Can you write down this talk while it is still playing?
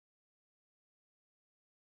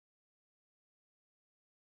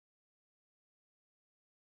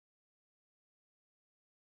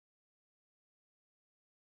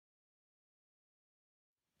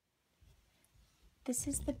This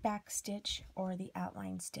is the back stitch or the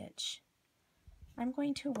outline stitch. I'm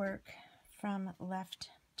going to work from left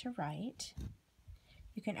to right.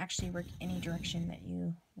 You can actually work any direction that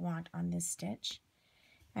you want on this stitch.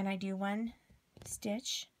 And I do one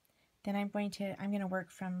stitch, then I'm going to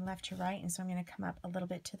work from left to right, and so I'm going to come up a little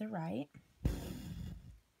bit to the right.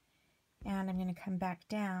 And I'm going to come back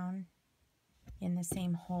down in the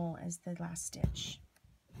same hole as the last stitch.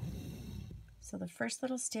 So the first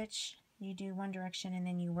little stitch, you do one direction and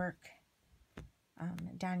then you work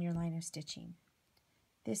down your line of stitching.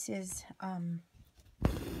 This is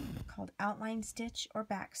called outline stitch or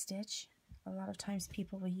back stitch. A lot of times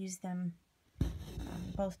people will use them,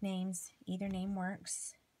 both names, either name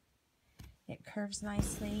works. It curves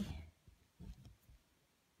nicely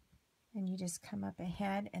and you just come up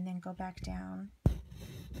ahead and then go back down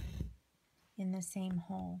in the same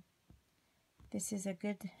hole. This is a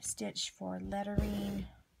good stitch for lettering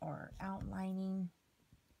or outlining.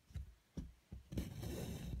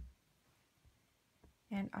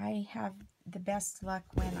 And I have the best luck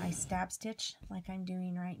when I stab stitch like I'm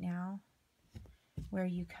doing right now, where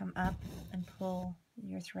you come up and pull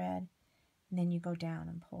your thread and then you go down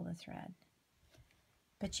and pull the thread.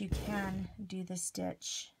 But you can do the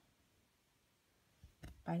stitch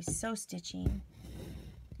by sew stitching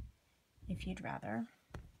if you'd rather.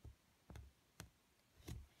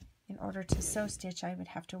 In order to sew stitch, I would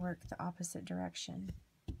have to work the opposite direction.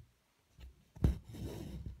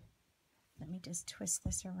 Let me just twist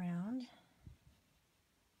this around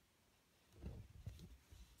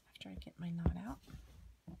after I get my knot out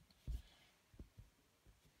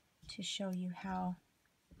to show you how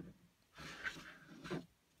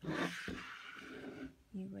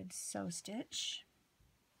you would sew stitch.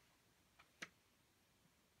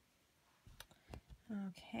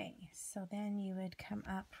 Okay, so then you would come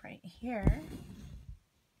up right here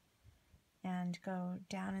and go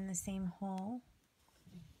down in the same hole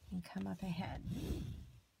and come up ahead.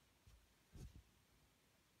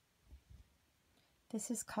 This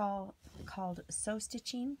is called sew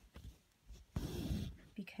stitching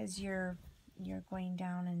because you're going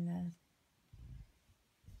down in the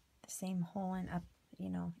same hole and up, you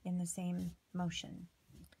know, in the same motion,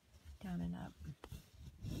 down and up.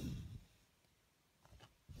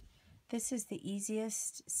 This is the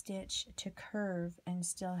easiest stitch to curve and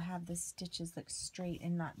still have the stitches look straight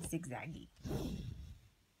and not zigzaggy.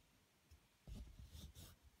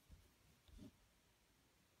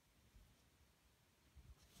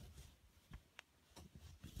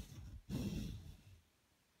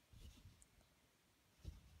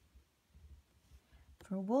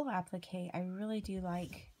 For wool applique, I really do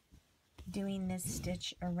like doing this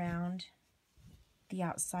stitch around the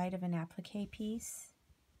outside of an applique piece.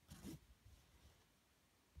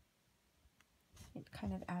 It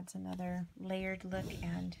kind of adds another layered look,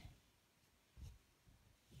 and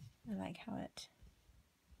I like how it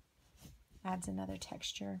adds another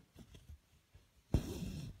texture.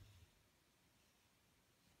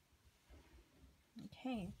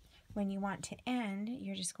 Okay, when you want to end,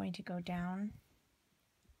 you're just going to go down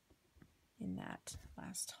in that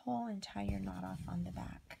last hole and tie your knot off on the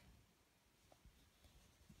back.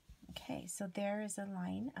 Okay, so there is a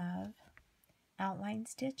line of outline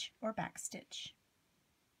stitch or back stitch.